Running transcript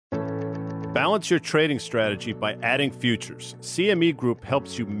Balance your trading strategy by adding futures. CME Group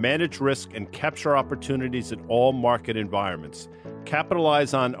helps you manage risk and capture opportunities in all market environments.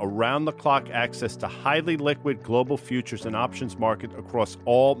 Capitalize on around-the-clock access to highly liquid global futures and options market across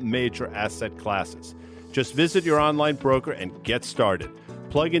all major asset classes. Just visit your online broker and get started.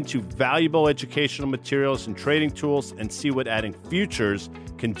 Plug into valuable educational materials and trading tools and see what adding futures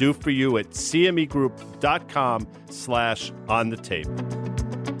can do for you at cmegroup.com/on-the-tape.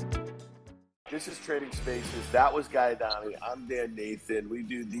 This is Trading Spaces. That was Guy Adami. I'm Dan Nathan. We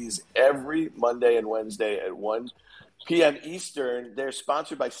do these every Monday and Wednesday at 1 p.m. Eastern. They're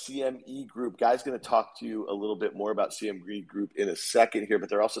sponsored by CME Group. Guy's going to talk to you a little bit more about CME Group in a second here, but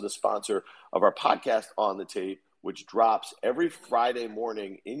they're also the sponsor of our podcast On the Tape, which drops every Friday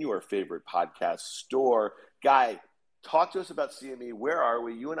morning in your favorite podcast store. Guy, talk to us about CME. Where are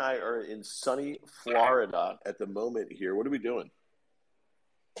we? You and I are in sunny Florida at the moment here. What are we doing?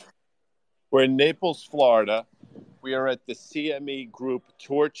 We're in Naples, Florida. We are at the CME Group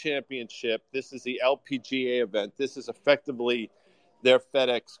Tour Championship. This is the LPGA event. This is effectively their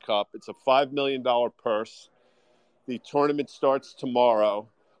FedEx Cup. It's a $5 million purse. The tournament starts tomorrow.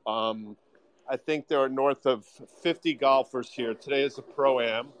 I think there are north of 50 golfers here. Today is a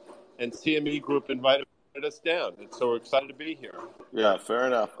Pro-Am, and CME Group invited us down, and so we're excited to be here. Yeah, fair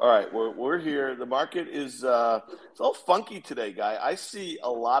enough. All right, we're here. The market is it's a little funky today, Guy. I see a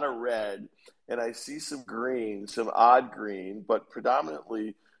lot of red, and I see some green, some odd green, but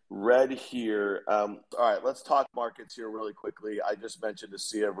predominantly red here. All right, let's talk markets here really quickly. I just mentioned a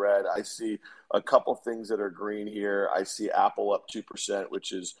sea of red. I see a couple things that are green here. I see Apple up 2%,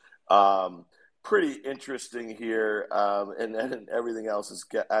 which is pretty interesting here, and then everything else is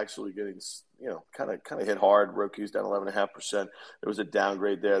actually getting, kind of hit hard. Roku's down 11.5%. There was a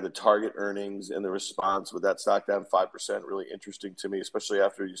downgrade there. The target earnings and the response with that stock down 5%, really interesting to me, especially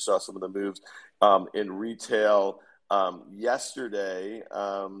after you saw some of the moves in retail yesterday.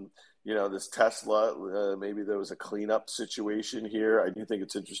 This Tesla, maybe there was a cleanup situation here. I do think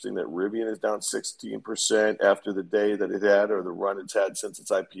it's interesting that Rivian is down 16% after the day that it had, or the run it's had since its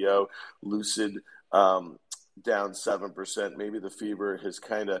IPO. Lucid down 7%. Maybe the fever has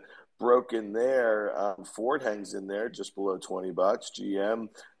kind of broken there. Ford hangs in there just below $20. GM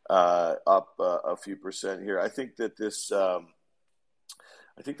up a few percent here. I think that the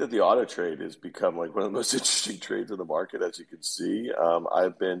auto trade has become like one of the most interesting trades in the market, as you can see.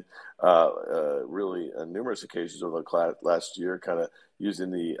 I've been really on numerous occasions over the last year kind of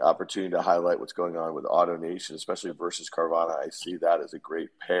using the opportunity to highlight what's going on with AutoNation, especially versus Carvana. I see that as a great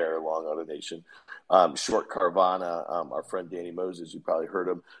pair, long AutoNation. Short Carvana, our friend Danny Moses, you probably heard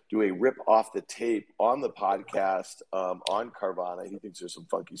him do a rip off the tape on the podcast on Carvana. He thinks there's some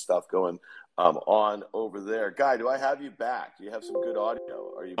funky stuff going on over there. Guy, do I have you back? Do you have some good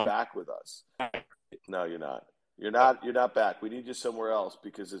audio? Are you back with us? No, you're not. You're not back. We need you somewhere else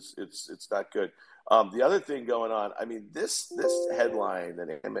because it's not good. The other thing going on, I mean, this headline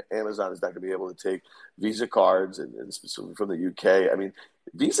that Amazon is not going to be able to take Visa cards and specifically from the UK. I mean,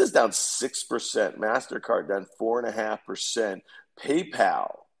 Visa's down 6%, MasterCard down 4.5%,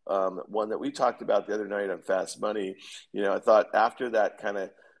 PayPal, one that we talked about the other night on Fast Money. I thought after that kind of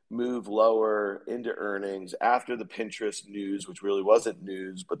move lower into earnings, after the Pinterest news, which really wasn't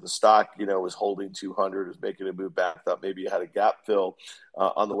news, but the stock, was holding 200, was making a move back. Thought maybe you had a gap fill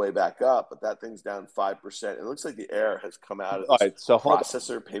on the way back up, but that thing's down 5%. It looks like the air has come out of this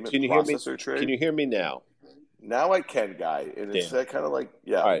payment processor trade. Can you hear me now? Now I can, Guy. And it's kind of like,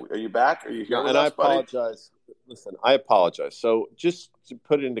 yeah. Right. Are you back? Are you here with and us, I apologize. Buddy? Listen, I apologize. So just to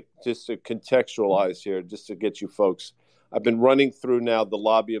put into, just to contextualize here, just to get you folks, I've been running through now the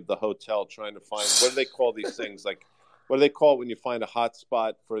lobby of the hotel trying to find, what do they call these things? Like, what do they call it when you find a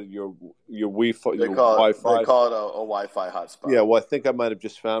hotspot for your Wi-Fi? They call it a Wi-Fi hotspot. Yeah, well, I think I might have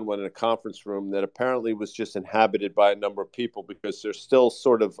just found one in a conference room that apparently was just inhabited by a number of people because there's still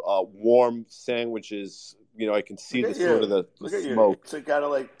sort of warm sandwiches. I can see sort of the smoke. It's kind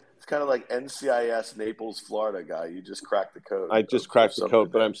of like NCIS Naples, Florida, Guy. You just cracked the code. I just cracked the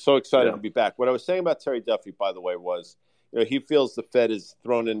code, but I'm so excited to be back. What I was saying about Terry Duffy, by the way, was he feels the Fed is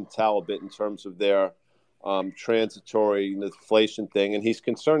thrown in the towel a bit in terms of their transitory inflation thing, and he's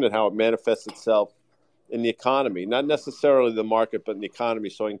concerned at how it manifests itself in the economy, not necessarily the market, but in the economy.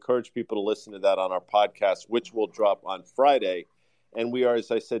 So I encourage people to listen to that on our podcast, which will drop on Friday. And we are,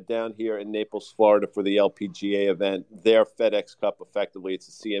 as I said, down here in Naples, Florida for the LPGA event, their FedEx Cup, effectively. It's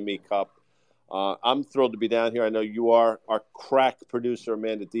a CME Cup. I'm thrilled to be down here. I know you are. Our crack producer,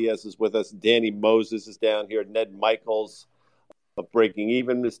 Amanda Diaz, is with us. Danny Moses is down here. Ned Michaels of Breaking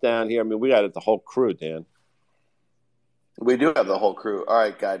Even is down here. I mean, we got it, the whole crew, Dan. We do have the whole crew. All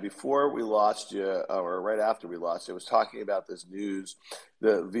right, Guy, before we lost you, or right after we lost you, I was talking about this news.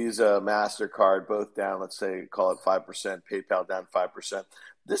 The Visa, MasterCard, both down, let's say, call it 5%, PayPal down 5%.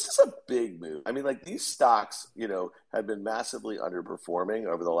 This is a big move. I mean, like these stocks, have been massively underperforming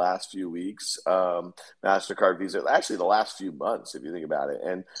over the last few weeks. MasterCard, Visa, actually the last few months, if you think about it.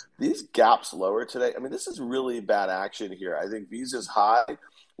 And these gaps lower today. I mean, this is really bad action here. I think Visa's high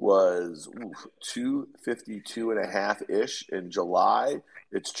was 252 and a half ish in July.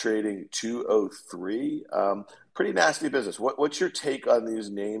 It's trading 203. Pretty nasty business. What's your take on these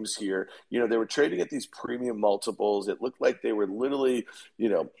names here? They were trading at these premium multiples. It looked like they were literally,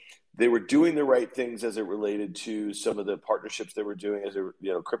 they were doing the right things as it related to some of the partnerships they were doing as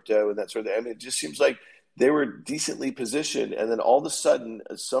crypto and that sort of thing. I mean, it just seems like they were decently positioned, and then all of a sudden,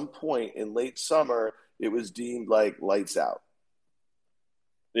 at some point in late summer, it was deemed like lights out.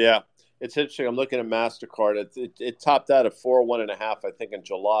 Yeah, it's interesting. I'm looking at MasterCard. It topped out at 401.5, I think, in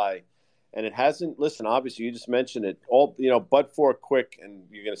July. And it hasn't, listen, obviously, you just mentioned it. All, but for a quick, and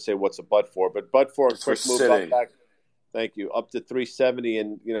you're going to say, what's a but for? But for a Just for quick move sitting. up back, thank you, up to 370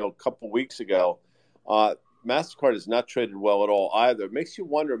 and, a couple weeks ago. MasterCard has not traded well at all either. It makes you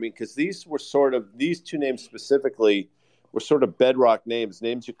wonder, I mean, because these two names specifically were sort of bedrock names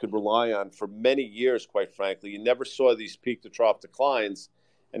you could rely on for many years, quite frankly. You never saw these peak to trough declines.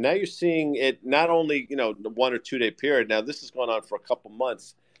 And now you're seeing it not only, the 1 or 2 day period. Now, this has gone on for a couple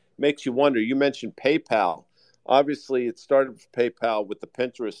months. Makes you wonder. You mentioned PayPal. Obviously, it started with PayPal with the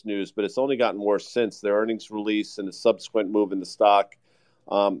Pinterest news, but it's only gotten worse since their earnings release and the subsequent move in the stock.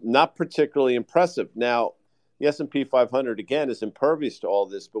 Not particularly impressive. Now, the S&P 500, again, is impervious to all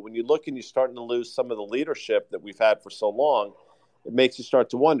this, but when you look and you're starting to lose some of the leadership that we've had for so long, it makes you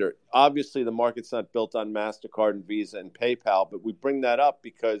start to wonder. Obviously, the market's not built on MasterCard and Visa and PayPal, but we bring that up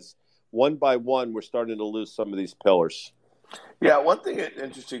because one by one, we're starting to lose some of these pillars. Yeah, one thing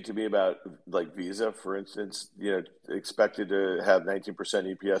interesting to me about like Visa, for instance, expected to have 19%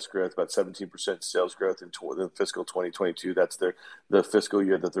 EPS growth, about 17% sales growth in fiscal 2022. That's the fiscal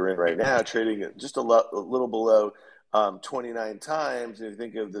year that they're in right now, trading at just a little below 29 times. And if you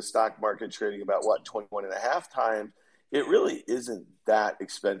think of the stock market trading about 21 and a half times, it really isn't that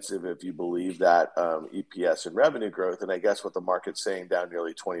expensive if you believe that EPS and revenue growth. And I guess what the market's saying, down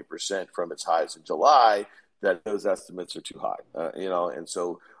nearly 20% from its highs in July, that those estimates are too high, and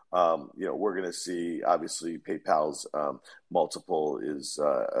so, we're going to see, obviously, PayPal's multiple is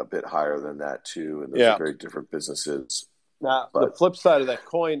a bit higher than that too, and those are very different businesses. Now, the flip side of that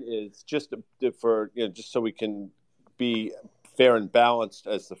coin is just just so we can be fair and balanced,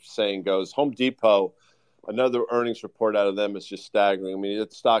 as the saying goes, Home Depot, another earnings report out of them is just staggering. I mean,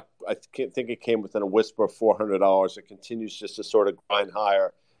 that stock, I think it came within a whisper of $400. It continues just to sort of grind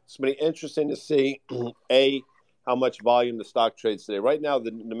higher. It's going to be interesting to see, A, how much volume the stock trades today. Right now,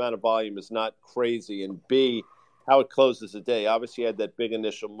 the amount of volume is not crazy, and B, how it closes the day. Obviously, you had that big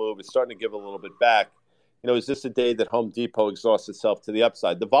initial move. It's starting to give a little bit back. Is this a day that Home Depot exhausts itself to the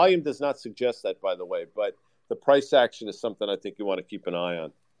upside? The volume does not suggest that, by the way, but the price action is something I think you want to keep an eye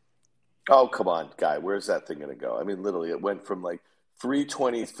on. Oh, come on, Guy. Where's that thing going to go? I mean, literally, it went from like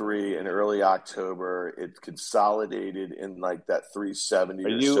 323 in early October. It consolidated in like that 370 Are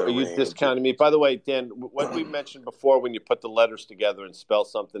you range. Discounting me? By the way, Dan, what we mentioned before, when you put the letters together and spell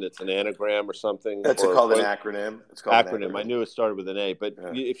something, it's an anagram or something? It's called an acronym. It's called acronym. An acronym. I knew it started with an A. But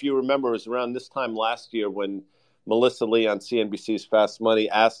if you remember, it was around this time last year when Melissa Lee on CNBC's Fast Money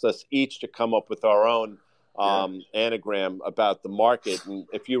asked us each to come up with our own anagram about the market. And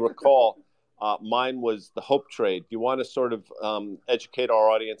if you recall, mine was the Hope Trade. Do you want to sort of educate our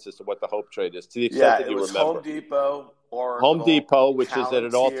audience as to what the Hope Trade is, to the extent that you remember? Home Depot, Oracle, Home Depot, which Palantir, is at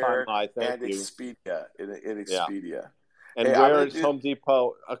an all-time high. Thank you. Expedia. In Expedia. Yeah. And where is Home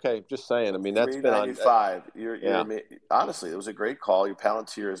Depot? Okay, just saying. I mean, that's been on $395. Honestly, it was a great call. Your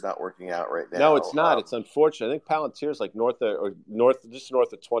Palantir is not working out right now. No, it's not. It's unfortunate. I think Palantir is like just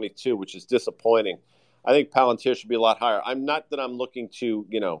north of 22, which is disappointing. I think Palantir should be a lot higher. I'm not that I'm looking to,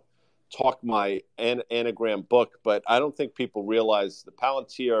 talk my anagram book, but I don't think people realize the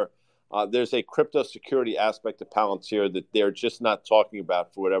Palantir. There's a crypto security aspect to Palantir that they're just not talking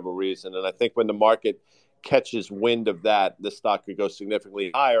about for whatever reason. And I think when the market catches wind of that, the stock could go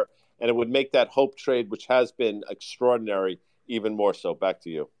significantly higher, and it would make that Hope Trade, which has been extraordinary, even more so. Back to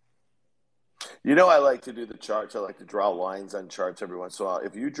you. I like to do the charts. I like to draw lines on charts every once in a while.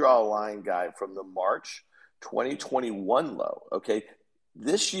 If you draw a line, Guy, from the March 2021 low, okay,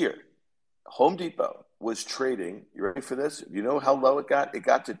 this year, Home Depot was trading, you ready for this? You know how low it got? It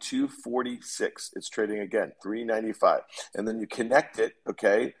got to 246. It's trading again, 395. And then you connect it,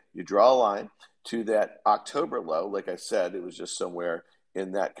 okay? You draw a line. to that October low. Like I said, it was just somewhere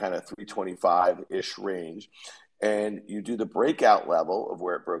in that kind of 325-ish range. And you do the breakout level of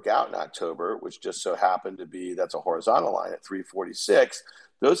where it broke out in October, which just so happened to be, that's a horizontal line at 346.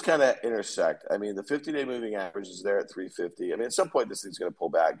 Those kind of intersect. I mean, the 50-day moving average is there at 350. I mean, at some point, this thing's going to pull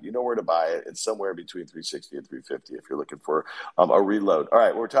back. You know where to buy it. It's somewhere between 360 and 350 if you're looking for a reload. All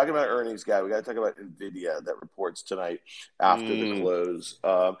right, we're talking about earnings, guy. We got to talk about NVIDIA that reports tonight after the close.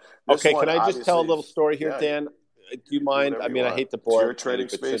 Okay, can I just tell a little story here, Dan? Do you mind? I mean, I hate to bore your trading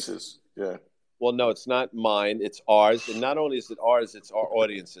spaces. Yeah. Well, no, it's not mine. It's ours. And not only is it ours, it's our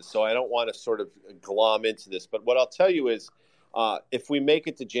audience's. So I don't want to sort of glom into this. But what I'll tell you is if we make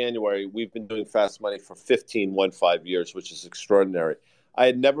it to January, we've been doing Fast Money for 15 years, which is extraordinary. I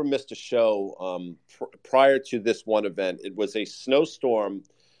had never missed a show prior to this one event. It was a snowstorm.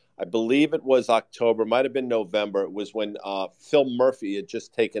 I believe it was October, might have been November. It was when Phil Murphy had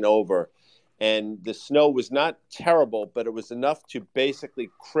just taken over. And the snow was not terrible, but it was enough to basically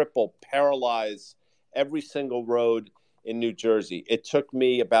paralyze every single road in New Jersey. It took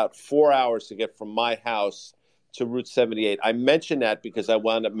me about 4 hours to get from my house to Route 78. I mention that because I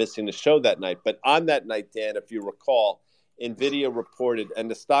wound up missing the show that night. But on that night, Dan, if you recall, NVIDIA reported,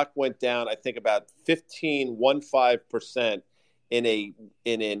 and the stock went down, I think about 15%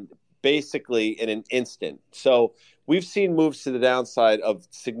 basically in an instant. So we've seen moves to the downside of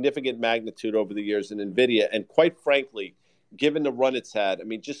significant magnitude over the years in NVIDIA. And quite frankly, given the run it's had, I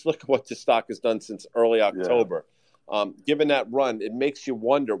mean, just look at what the stock has done since early October. Yeah. Given that run, it makes you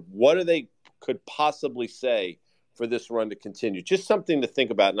wonder, what do they could possibly say for this run to continue? Just something to think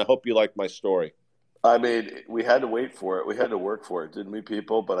about. And I hope you like my story. I mean, we had to wait for it. We had to work for it, didn't we,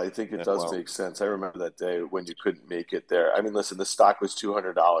 people? But I think it does make sense. I remember that day when you couldn't make it there. I mean, listen, the stock was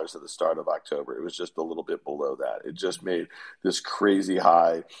 $200 at the start of October. It was just a little bit below that. It just made this crazy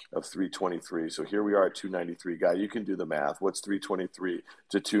high of 323. So here we are at 293. Guy, you can do the math. What's 323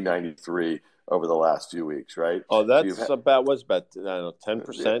 to 293 over the last few weeks, right? Oh, that's about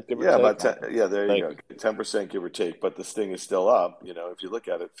 10%, give or take. About 10. Yeah, there you go, 10%, give or take. But this thing is still up. You know, if you look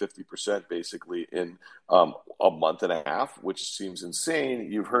at it, 50% basically in a month and a half, which seems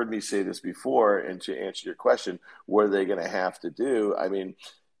insane. You've heard me say this before, and to answer your question, what are they going to have to do? I mean,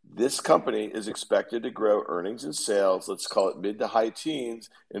 this company is expected to grow earnings and sales, let's call it mid to high teens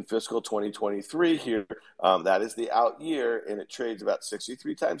in fiscal 2023 here. That is the out year, and it trades about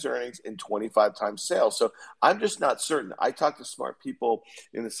 63 times earnings and 25 times sales. So I'm just not certain. I talk to smart people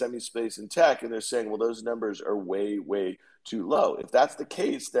in the semi space and tech, and they're saying, well, those numbers are way, way too low. If that's the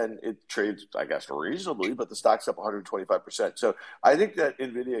case, then it trades, I guess, reasonably, but the stock's up 125%. So I think that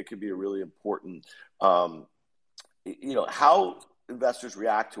NVIDIA could be a really important, how investors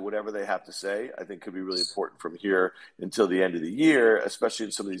react to whatever they have to say, I think could be really important from here until the end of the year, especially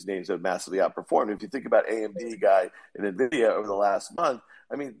in some of these names that have massively outperformed. If you think about AMD, guy, and NVIDIA over the last month,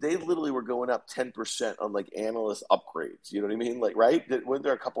 I mean, they literally were going up 10% on like analyst upgrades. You know what I mean? Like, right? Weren't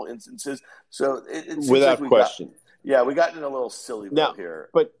there a couple instances? So it seems without like question. We got in a little silly bit here.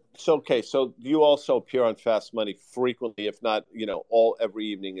 But so you also appear on Fast Money frequently, if not, every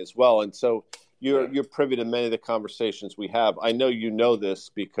evening as well. And so you're privy to many of the conversations we have. I know you know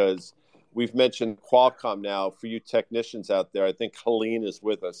this because we've mentioned Qualcomm now. For you technicians out there, I think Helene is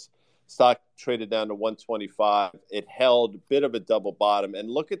with us. Stock traded down to 125. It held a bit of a double bottom.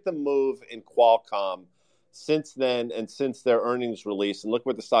 And look at the move in Qualcomm since then and since their earnings release. And look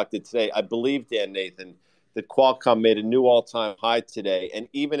what the stock did today. I believe, Dan Nathan, that Qualcomm made a new all-time high today. And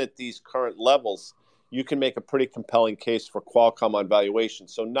even at these current levels, you can make a pretty compelling case for Qualcomm on valuation.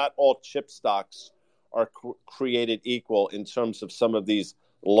 So not all chip stocks are created equal in terms of some of these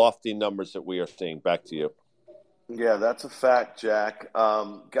lofty numbers that we are seeing. Back to you. Yeah, that's a fact, Jack.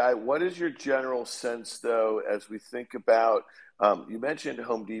 Guy, what is your general sense, though, as we think about, you mentioned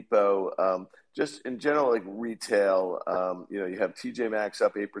Home Depot, just in general, like retail, you have TJ Maxx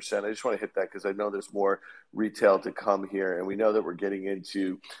up 8%. I just want to hit that because I know there's more retail to come here. And we know that we're getting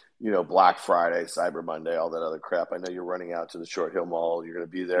into, Black Friday, Cyber Monday, all that other crap. I know you're running out to the Short Hill Mall. You're going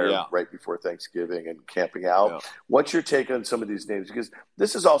to be there right before Thanksgiving and camping out. Yeah. What's your take on some of these names? Because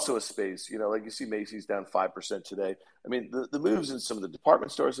this is also a space, like you see Macy's down 5% today. I mean, the moves in some of the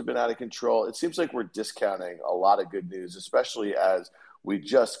department stores have been out of control. It seems like we're discounting a lot of good news, especially as we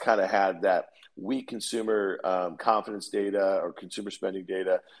just kind of had that weak consumer confidence data or consumer spending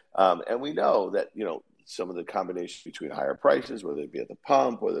data. And we know that, some of the combination between higher prices, whether it be at the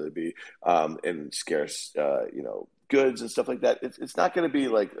pump, whether it be in scarce, goods and stuff like that, it's not going to be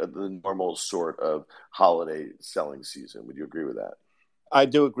like the normal sort of holiday selling season. Would you agree with that? I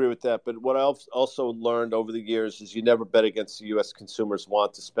do agree with that. But what I've also learned over the years is you never bet against the U.S. consumers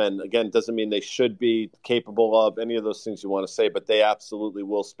want to spend. Again, doesn't mean they should be capable of any of those things you want to say, but they absolutely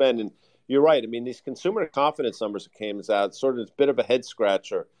will spend. And you're right. I mean, these consumer confidence numbers that came out, sort of a bit of a head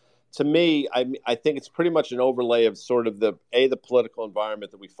scratcher. To me, I think it's pretty much an overlay of sort of the political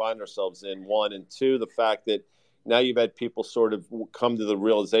environment that we find ourselves in, one, and two, the fact that now you've had people sort of come to the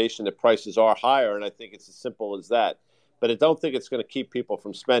realization that prices are higher, and I think it's as simple as that. But I don't think it's going to keep people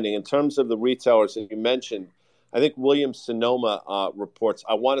from spending. In terms of the retailers that you mentioned, I think Williams-Sonoma reports,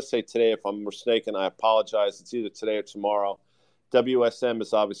 I want to say today, if I'm mistaken, I apologize. It's either today or tomorrow. WSM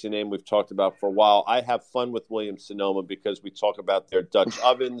is obviously a name we've talked about for a while. I have fun with Williams-Sonoma because we talk about their Dutch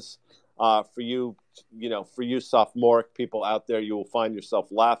ovens. For you sophomoric people out there, you will find yourself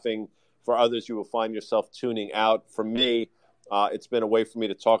laughing. For others, you will find yourself tuning out. For me, it's been a way for me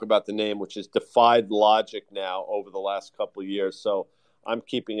to talk about the name, which has defied logic now over the last couple of years. So I'm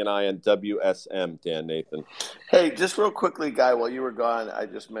keeping an eye on WSM, Dan Nathan. Hey, just real quickly, Guy, while you were gone, I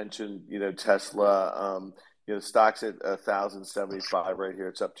just mentioned, Tesla. Stock's at 1,075 right here.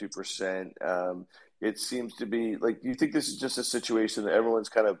 It's up 2%. It seems to be like, do you think this is just a situation that everyone's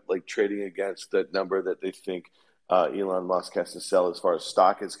kind of like trading against that number that they think Elon Musk has to sell as far as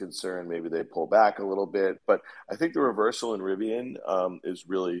stock is concerned? Maybe they pull back a little bit. But I think the reversal in Rivian is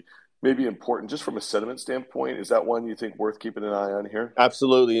really maybe important just from a sentiment standpoint. Is that one you think worth keeping an eye on here?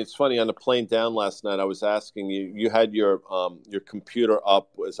 Absolutely. It's funny, on the plane down last night, I was asking you, you had your computer up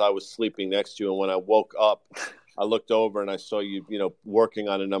as I was sleeping next to you. And when I woke up, I looked over and I saw you, working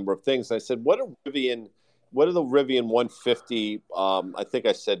on a number of things. And I said, what are the Rivian 150, I think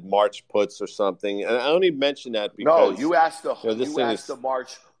I said March puts or something. And I only mention that because... No, you asked the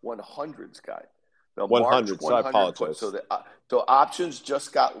March 100s, Guy. The 100, so I apologize. So options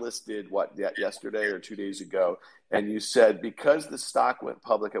just got listed, yesterday or 2 days ago, and you said because the stock went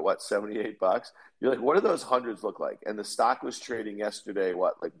public at $78, you're like, what do those hundreds look like? And the stock was trading yesterday,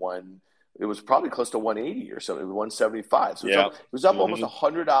 it was probably close to 180 or something, 175. So it was up almost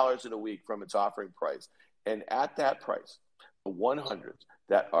 $100 in a week from its offering price. And at that price, the 100s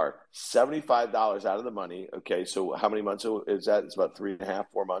that are $75 out of the money. Okay, so how many months is that? It's about 3.5,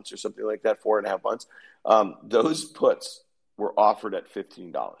 4 months or something like that, 4.5 months. Those puts were offered at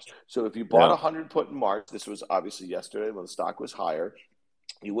 $15. So if you bought 100 put in March, this was obviously yesterday when the stock was higher,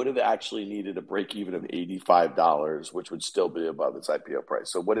 you would have actually needed a break even of $85, which would still be above its IPO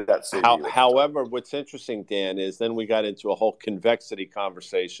price. So what did that say to you? However, what's interesting, Dan, is then we got into a whole convexity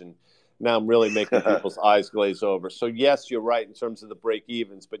conversation. Now I'm really making people's eyes glaze over. So, yes, you're right in terms of the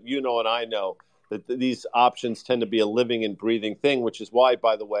break-evens, but you know and I know that these options tend to be a living and breathing thing, which is why,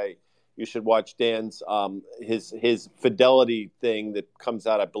 by the way, you should watch Dan's his Fidelity thing that comes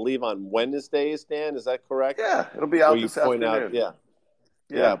out, I believe, on Wednesdays, Dan. Is that correct? Yeah, it'll be out this afternoon.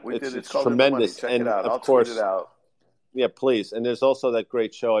 Yeah, we did. It's called tremendous. Check and it out. Of I'll course, tweet it out. Yeah, please. And there's also that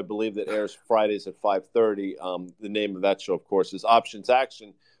great show, I believe, that airs Fridays at 5:30. The name of that show, of course, is Options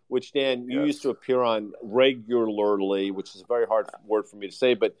Action, which, Dan, you used to appear on regularly, which is a very hard word for me to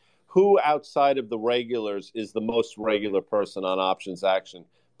say. But who outside of the regulars is the most regular person on Options Action?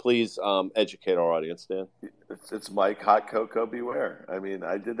 Please educate our audience, Dan. It's Mike Hot Cocoa Beware. I mean,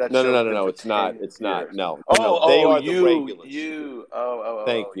 I did that No, show. No, it's not. It's not. No. They are the regulars.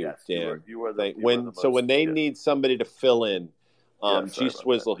 Thank you, yes. Dan. You were the So when they need somebody to fill in, G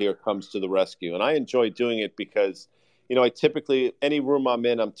Swizzle here comes to the rescue. And I enjoy doing it because, I typically, any room I'm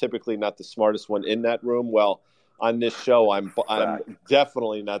in, I'm typically not the smartest one in that room. Well, on this show, I'm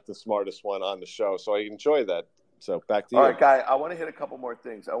definitely not the smartest one on the show. So I enjoy that. So back to you. All right, Guy, I want to hit a couple more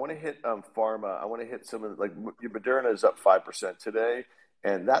things. I want to hit pharma. I want to hit some of Moderna is up 5% today,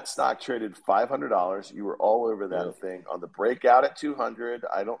 and that stock traded $500. You were all over that thing on the breakout at 200.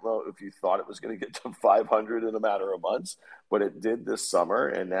 I don't know if you thought it was going to get to 500 in a matter of months, but it did this summer,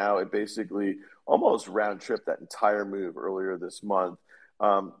 and now it basically almost round tripped that entire move earlier this month.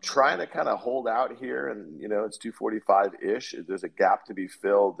 Trying to kind of hold out here, and it's 245-ish. There's a gap to be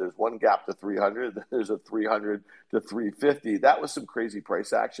filled. There's one gap to 300. There's a 300 to 350. That was some crazy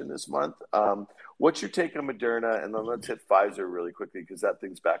price action this month. What's your take on Moderna? And then let's hit Pfizer really quickly because that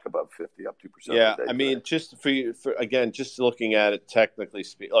thing's back above 50, up 2%. Yeah, I mean, just just looking at it technically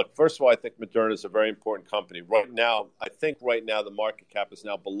speaking. Look, first of all, I think Moderna is a very important company. Right now the market cap is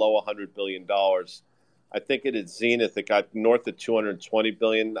now below $100 billion. I think it is Zenith. It got north of $220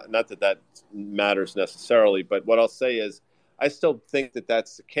 billion. Not that matters necessarily, but what I'll say is I still think that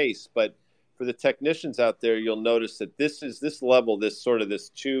that's the case. But for the technicians out there, you'll notice that this level, this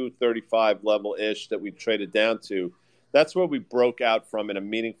 235 level-ish that we traded down to, that's where we broke out from in a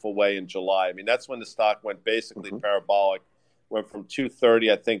meaningful way in July. I mean, that's when the stock went basically parabolic went from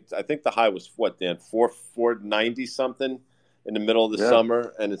 230. I think the high was what, Dan, 490 something in the middle of the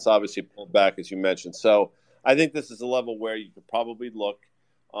summer, and it's obviously pulled back as you mentioned. So I think this is a level where you could probably look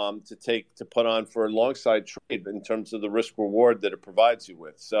to put on for a long side trade in terms of the risk reward that it provides you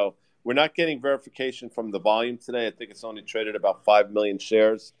with. So we're not getting verification from the volume today. I think it's only traded about 5 million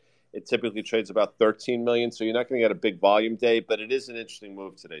shares. It typically trades about 13 million, so you're not going to get a big volume day, but it is an interesting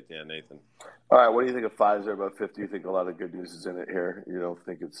move today, Dan, Nathan. All right, what do you think of Pfizer above 50? You think a lot of good news is in it here? You don't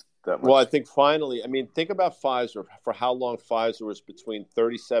think it's that much? Well, I think finally, think about Pfizer, for how long Pfizer was between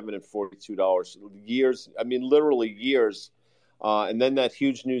 $37 and $42. Years, literally years. And then that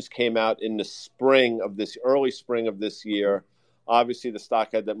huge news came out in the early spring of this year. Obviously, the stock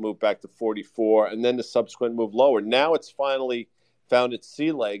had that move back to 44, and then the subsequent move lower. Now it's finally found its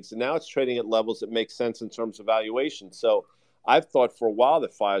sea legs, and now it's trading at levels that make sense in terms of valuation. So I've thought for a while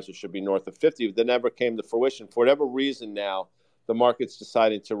that Pfizer should be north of 50, but that never came to fruition. For whatever reason now, the market's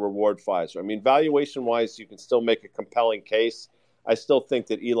deciding to reward Pfizer. Valuation-wise, you can still make a compelling case. I still think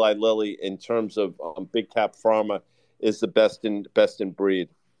that Eli Lilly, in terms of big cap pharma, is the best in breed.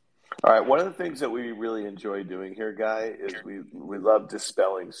 All right. One of the things that we really enjoy doing here, Guy, is we love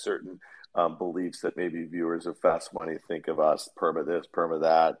dispelling certain beliefs that maybe viewers of Fast Money think of us, perma this, perma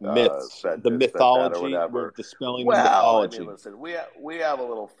that, myths, fed the this, mythology. Fed that, or whatever. We're dispelling the mythology. Listen, we have a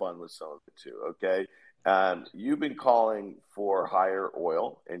little fun with some of it too. Okay. You've been calling for higher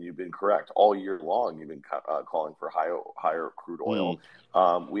oil, and you've been correct all year long. You've been calling for higher crude oil.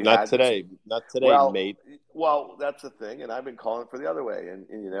 Not today, mate. Well, that's the thing, and I've been calling for the other way. And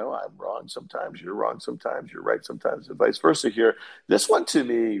I'm wrong sometimes. You're wrong sometimes. You're right sometimes, and vice versa. Here, this one to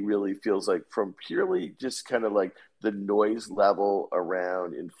me really feels like, from purely just kind of like the noise level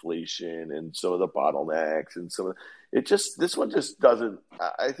around inflation and some of the bottlenecks and some of this one just doesn't.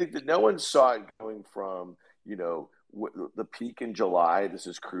 I think that no one saw it going from the peak in July. This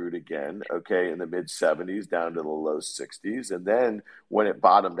is crude again, okay, in the mid 70s down to the low 60s, and then when it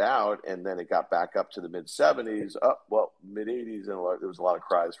bottomed out and then it got back up to the mid 70s, mid 80s, and there was a lot of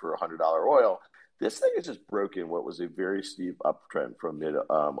cries for $100 oil. This thing has just broken what was a very steep uptrend from mid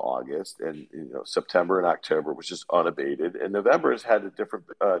August, and September and October was just unabated, and November has had a different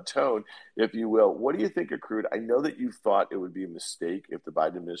tone, if you will. What do you think of crude? I know that you thought it would be a mistake if the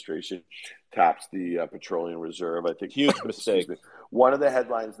Biden administration taps the petroleum reserve. I think huge mistake. One of the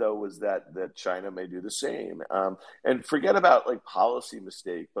headlines, though, was that China may do the same, and forget about like policy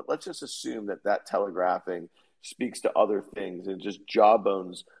mistake, but let's just assume that telegraphing speaks to other things and just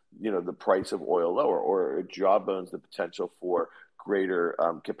jawbones the price of oil lower, or jawbones the potential for greater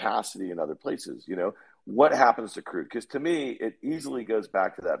capacity in other places. What happens to crude? Because to me, it easily goes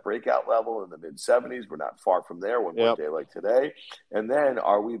back to that breakout level in the mid 70s. We're not far from there one day like today. And then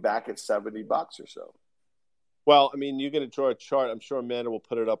are we back at $70 or so? Well, you're going to draw a chart. I'm sure Amanda will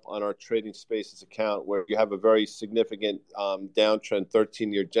put it up on our Trading Spaces account, where you have a very significant downtrend,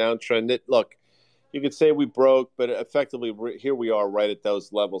 13-year downtrend. Look, you could say we broke, but effectively here we are right at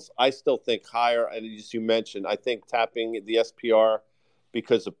those levels. I still think higher, and as you mentioned, I think tapping the SPR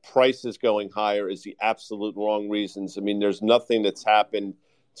because of prices going higher is the absolute wrong reasons. There's nothing that's happened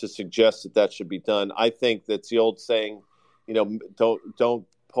to suggest that should be done. I think that's the old saying, don't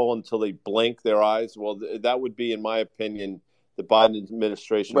pull until they blink their eyes. Well, that would be, in my opinion, the Biden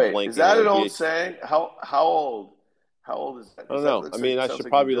administration blinking. Wait, is that an old saying? How old? How old is that? I don't know. I should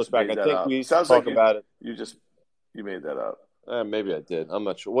probably look back. I think we used to talk about it. You made that up. Maybe I did. I'm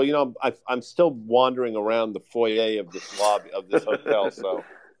not sure. Well, I'm still wandering around the foyer of this lobby of this hotel. So,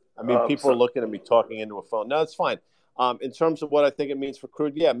 people are looking at me talking into a phone. No, it's fine. In terms of what I think it means for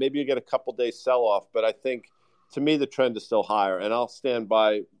crude, maybe you get a couple days sell off, but I think, to me, the trend is still higher. And I'll stand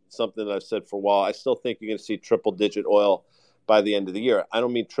by something that I've said for a while. I still think you're going to see triple-digit oil by the end of the year. I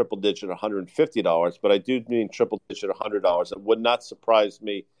don't mean triple-digit $150, but I do mean triple-digit $100. It would not surprise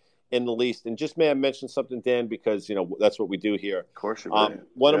me in the least. And just may I mention something, Dan, because that's what we do here. Of course you will.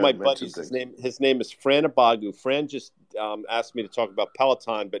 One of my buddies, his name is Fran Abagu. Fran just asked me to talk about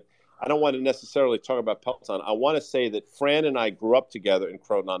Peloton, but I don't want to necessarily talk about Peloton. I want to say that Fran and I grew up together in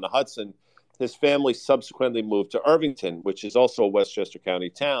Croton-on-the-Hudson. His family subsequently moved to Irvington, which is also a Westchester County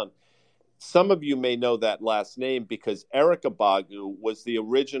town. Some of you may know that last name because Eric Abagu was the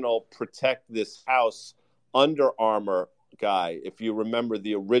original Protect This House Under Armour guy, if you remember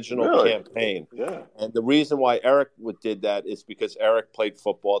the original campaign. Yeah. And the reason why Eric did that is because Eric played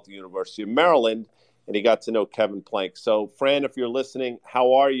football at the University of Maryland, and he got to know Kevin Plank. So, Fran, if you're listening,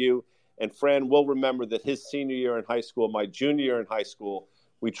 how are you? And Fran will remember that his senior year in high school, my junior year in high school,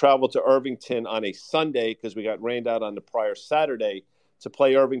 we traveled to Irvington on a Sunday because we got rained out on the prior Saturday to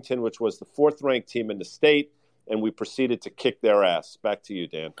play Irvington, which was the fourth-ranked team in the state. and we proceeded to kick their ass. Back to you,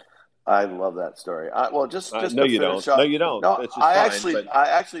 Dan. I love that story. Well, just No, to you finish don't. up. No, you don't. No, That's just fine. But I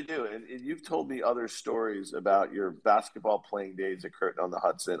actually do. And you've told me other stories about your basketball playing days at Curtin on the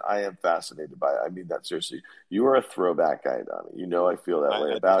Hudson. I am fascinated by it. I mean that seriously. You are a throwback guy, Donnie. You know I feel that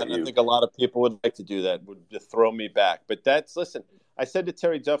way about you. I think a lot of people would like to do that, would just throw me back. But listen, I said to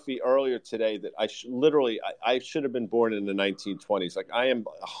Terry Duffy earlier today that I should have been born in the 1920s. Like, I am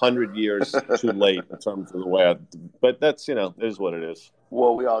 100 years too late in terms of the way but that's, it is what it is.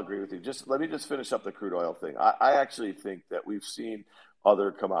 Well, we all agree with you. Let me just finish up the crude oil thing. I actually think that we've seen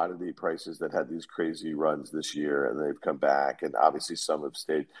other commodity prices that had these crazy runs this year, and they've come back, and obviously some have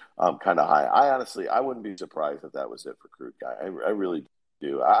stayed kind of high. I wouldn't be surprised if that was it for crude guy. I really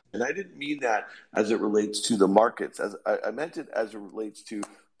do. And I didn't mean that as it relates to the markets. As I meant it as it relates to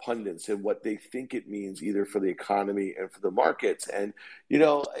pundits and what they think it means, either for the economy and for the markets. And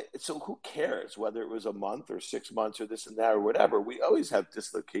so who cares whether it was a month or 6 months or this and that or whatever? We always have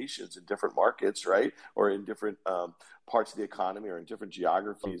dislocations in different markets, right? Or in different parts of the economy or in different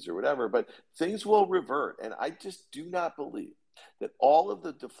geographies or whatever. But things will revert. And I just do not believe that all of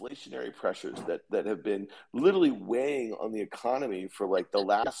the deflationary pressures that have been literally weighing on the economy for like the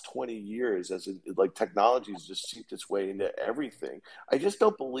last 20 years, like technology has just seeped its way into everything. I just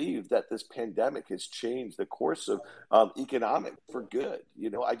don't believe that this pandemic has changed the course of economic for good.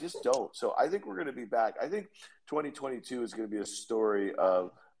 I just don't. So I think we're going to be back. I think 2022 is going to be a story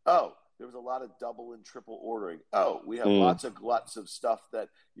of, there was a lot of double and triple ordering. We have lots of stuff that,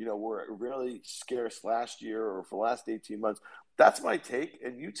 were really scarce last year or for the last 18 months. That's my take.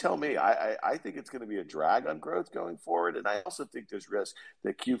 And you tell me. I think it's going to be a drag on growth going forward. And I also think there's risk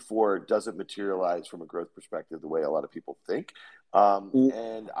that Q4 doesn't materialize from a growth perspective the way a lot of people think.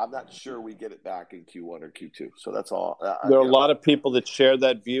 And I'm not sure we get it back in Q1 or Q2. So that's all. There are a lot of people that share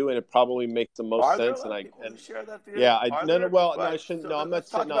that view, and it probably makes the most sense. And share that view? Yeah, I shouldn't. No, I'm not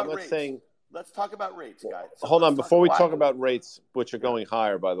saying. Let's talk about rates, guys. So hold on, before we talk about rates, which are going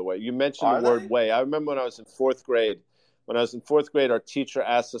higher, by the way. You mentioned the word way. I remember when I was in fourth grade. When I was in fourth grade, our teacher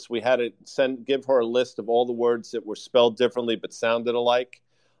asked us, we had to give her a list of all the words that were spelled differently but sounded alike.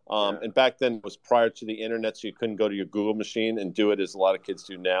 And back then it was prior to the internet, so you couldn't go to your Google machine and do it as a lot of kids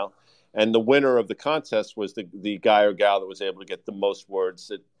do now. And the winner of the contest was the guy or gal that was able to get the most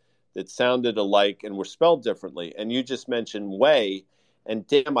words that sounded alike and were spelled differently. And you just mentioned way. And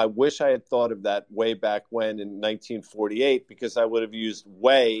damn, I wish I had thought of that way back when in 1948, because I would have used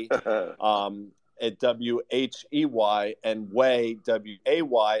way at W-H-E-Y and way,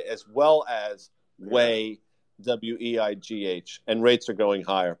 W-A-Y, as well as way, W-E-I-G-H. And rates are going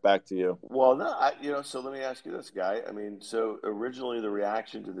higher. Back to you. Well, no, so let me ask you this, Guy. I mean, so originally the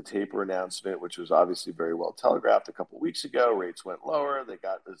reaction to the taper announcement, which was obviously very well telegraphed a couple of weeks ago, rates went lower. They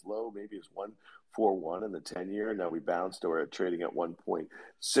got as low maybe as 1.41 in the 10-year. Now we bounced, or trading at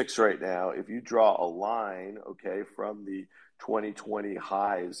 1.6 right now. If you draw a line, from the 2020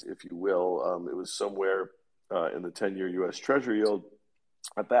 highs, if you will, it was somewhere in the 10-year U.S. Treasury yield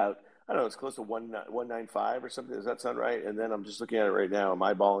about, I don't know, it's close to 195 or something. Does that sound right? And then I'm just looking at it right now. I'm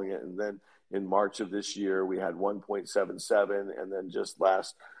eyeballing it. And then in March of this year, we had 1.77. And then just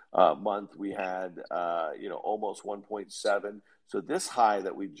last month, we had, almost 1.7. So this high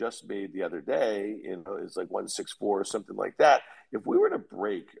that we just made the other day is like 164 or something like that. If we were to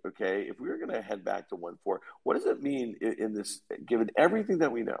break, if we were going to head back to 1.4, what does it mean in this, given everything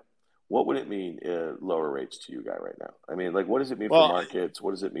that we know? What would it mean lower rates to you, Guy, right now? I mean, like, what does it mean for markets?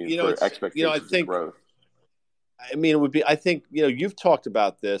 What does it mean for expectations of growth? I mean, it would be, I think, you've talked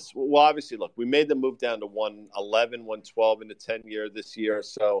about this. Well, obviously, look, we made the move down to 111, 112 in the 10-year this year.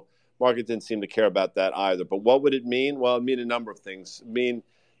 So market didn't seem to care about that either. But what would it mean? Well, it would mean a number of things. It would mean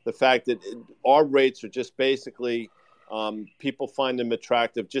the fact that our rates are just basically people find them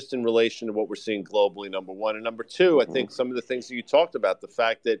attractive just in relation to what we're seeing globally, number one. And number two, I think some of the things that you talked about, the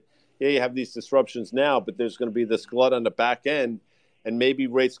fact that, you have these disruptions now, but there's going to be this glut on the back end, and maybe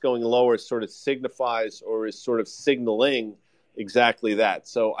rates going lower sort of signifies or is sort of signaling exactly that.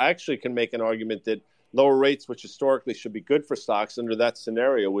 So I actually can make an argument that lower rates, which historically should be good for stocks under that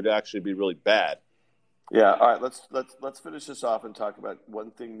scenario, would actually be really bad. Yeah. All right. Let's finish this off and talk about one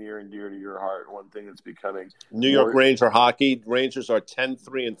thing near and dear to your heart. One thing that's becoming New York Ranger hockey. Rangers are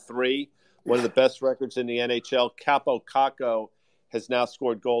 10-3-3, one of the best records in the NHL. Capo Caco has now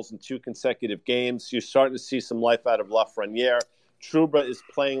scored goals in 2 consecutive games. You're starting to see some life out of Lafreniere. Trouba is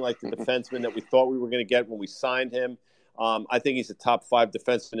playing like the defenseman that we thought we were going to get when we signed him. I think he's a top 5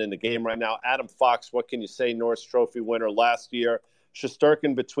 defenseman in the game right now. Adam Fox, what can you say? Norris Trophy winner last year.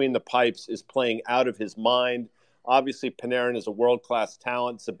 Shesterkin between the pipes is playing out of his mind. Obviously, Panarin is a world-class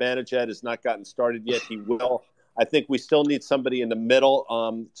talent. Zibanejad has not gotten started yet. He will. I think we still need somebody in the middle,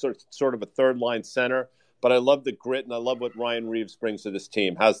 sort of a third line center. But I love the grit, and I love what Ryan Reeves brings to this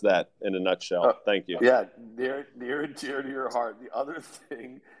team. How's that in a nutshell? Thank you. Yeah, near and dear to your heart. The other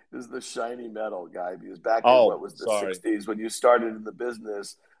thing is the shiny metal guy, because back in what was the 60s, when you started in the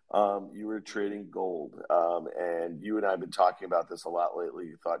business, you were trading gold. And you and I have been talking about this a lot lately.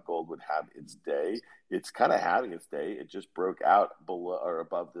 You thought gold would have its day. It's kind of having its day. It just broke out below or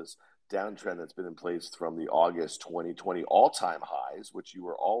above this downtrend that's been in place from the August 2020 all-time highs, which you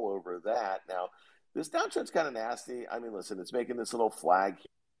were all over that. Now, this downtrend's kind of nasty. I mean, listen, it's making this little flag.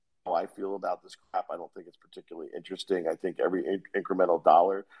 How I feel about this crap, I don't think it's particularly interesting. I think every incremental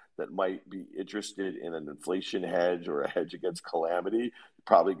dollar that might be interested in an inflation hedge or a hedge against calamity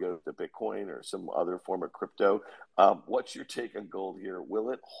probably goes to Bitcoin or some other form of crypto. What's your take on gold here? Will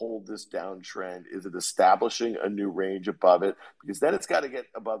it hold this downtrend? Is it establishing a new range above it? Because then it's got to get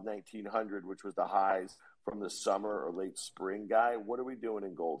above 1900, which was the highs from the summer or late spring, Guy. What are we doing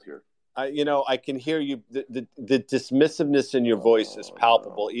in gold here? I can hear you. The dismissiveness in your voice is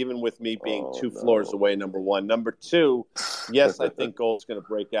palpable, even with me being two floors away, number one. Number two, yes, I think gold's going to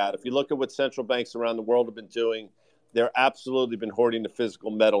break out. If you look at what central banks around the world have been doing, they're absolutely been hoarding the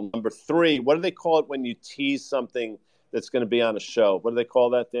physical metal. Number three, what do they call it when you tease something that's going to be on a show? What do they call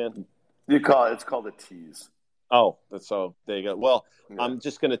that, Dan? It's called a tease. Oh, so there you go. Well, yeah. I'm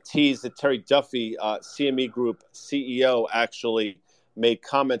just going to tease that Terry Duffy, CME Group CEO, actually made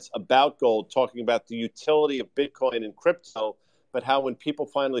comments about gold, talking about the utility of Bitcoin and crypto, but how when people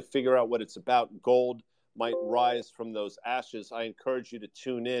finally figure out what it's about, gold might rise from those ashes. I encourage you to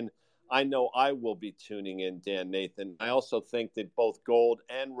tune in. I know I will be tuning in, Dan Nathan. I also think that both gold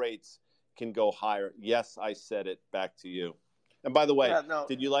and rates can go higher. Yes, I said it. Back to you. And by the way,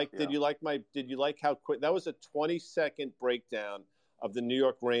 did you like how quick that was? A 20-second breakdown of the New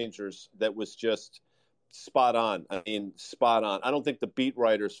York Rangers that was just spot on. I mean, spot on. I don't think the beat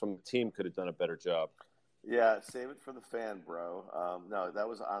writers from the team could have done a better job. Yeah, save it for the fan, bro. No, that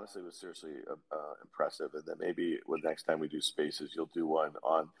was seriously impressive. And then maybe next time we do spaces, you'll do one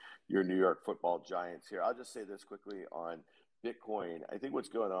on your New York Football Giants here. I'll just say this quickly on Bitcoin. I think what's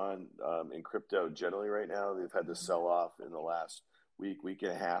going on in crypto generally right now, they've had this sell-off in the last week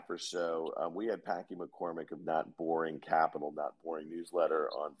and a half or so. We had Packy McCormick of Not Boring Capital, Not Boring newsletter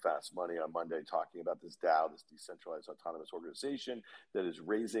on Fast Money on Monday talking about this DAO, this decentralized autonomous organization that is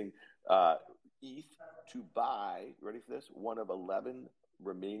raising ETH to buy, ready for this, one of 11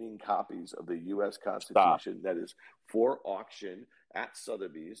 remaining copies of the U.S. Constitution that is for auction at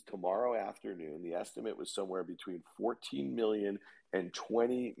Sotheby's tomorrow afternoon. The estimate was somewhere between $14 million and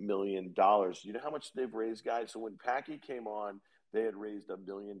 $20 million. You know how much they've raised, guys? So when Packy came on, they had raised $1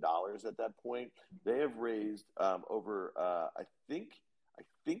 million at that point. They have raised over, I think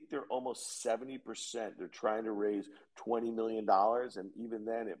they're almost 70%. They're trying to raise $20 million, and even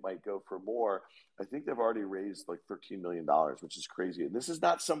then it might go for more. I think they've already raised like $13 million, which is crazy. And this is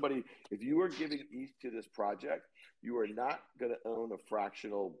not somebody, if you are giving ETH to this project, you are not going to own a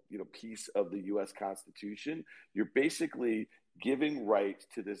fractional, piece of the U.S. Constitution. You're basically giving rights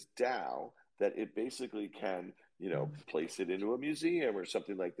to this DAO that it basically can place it into a museum or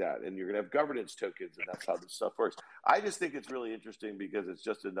something like that. And you're going to have governance tokens, and that's how this stuff works. I just think it's really interesting because it's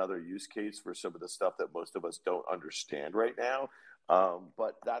just another use case for some of the stuff that most of us don't understand right now.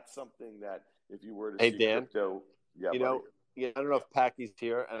 But that's something that if you were to see Dan, crypto, I don't know if Packy's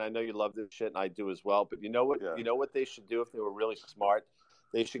here, and I know you love this shit, and I do as well. But you know what? Yeah. You know what they should do if they were really smart?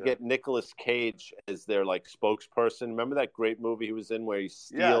 They should get Nicolas Cage as their spokesperson. Remember that great movie he was in where he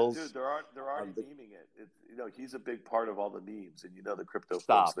steals? Yeah, dude, they're already memeing it. He's a big part of all the memes, and the crypto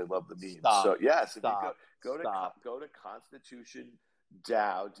folks, they love the memes. So yes, if you go to Constitution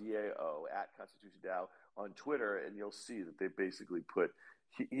DAO, DAO at Constitution DAO on Twitter, and you'll see that they basically put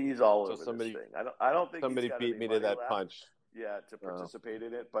he's all over this thing. I don't think somebody beat me to that punch. Yeah, to participate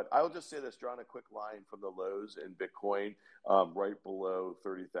in it. But I'll just say this, drawing a quick line from the lows in Bitcoin, right below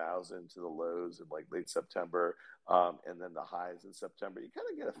 30,000 to the lows in late September, and then the highs in September. You kind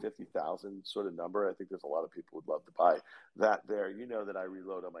of get a 50,000 sort of number. I think there's a lot of people would love to buy that there. You know that I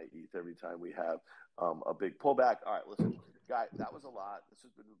reload on my ETH every time we have a big pullback. All right, listen, guy, that was a lot. This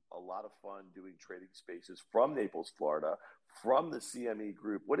has been a lot of fun doing trading spaces from Naples, Florida, from the CME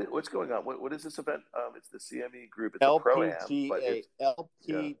Group. What's going on? What is this event? It's the CME Group. It's LPGA.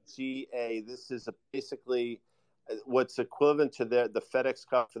 LPGA. This is basically what's equivalent to the FedEx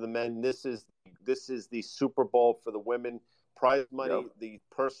Cup for the men. This is the Super Bowl for the women. Prize money. Yep. The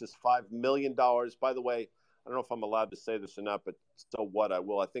purse is $5 million. By the way, I don't know if I'm allowed to say this or not, but so what? I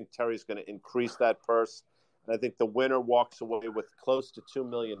will. I think Terry's going to increase that purse. And I think the winner walks away with close to $2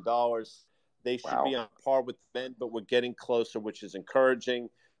 million. They should be Wow. on par with men, but we're getting closer, which is encouraging.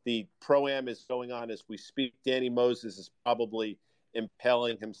 The Pro-Am is going on as we speak. Danny Moses is probably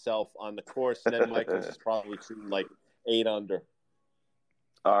impaling himself on the course. Ned Michaels is probably shooting like 8 under.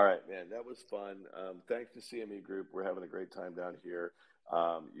 All right, man, that was fun. Thanks to CME Group. We're having a great time down here.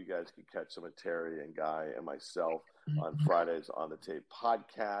 You guys can catch some of Terry and Guy and myself on Fridays on the Tape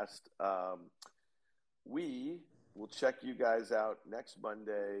podcast. We will check you guys out next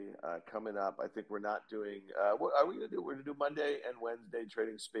Monday coming up. I think we're not doing what are we going to do? We're going to do Monday and Wednesday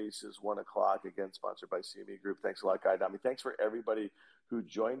trading spaces, 1:00, again, sponsored by CME Group. Thanks a lot, Guy Adami. Thanks for everybody who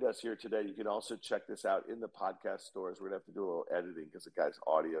joined us here today. You can also check this out in the podcast stores. We're going to have to do a little editing because the guy's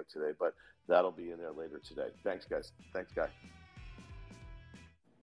audio today, but that'll be in there later today. Thanks, guys. Thanks, Guy.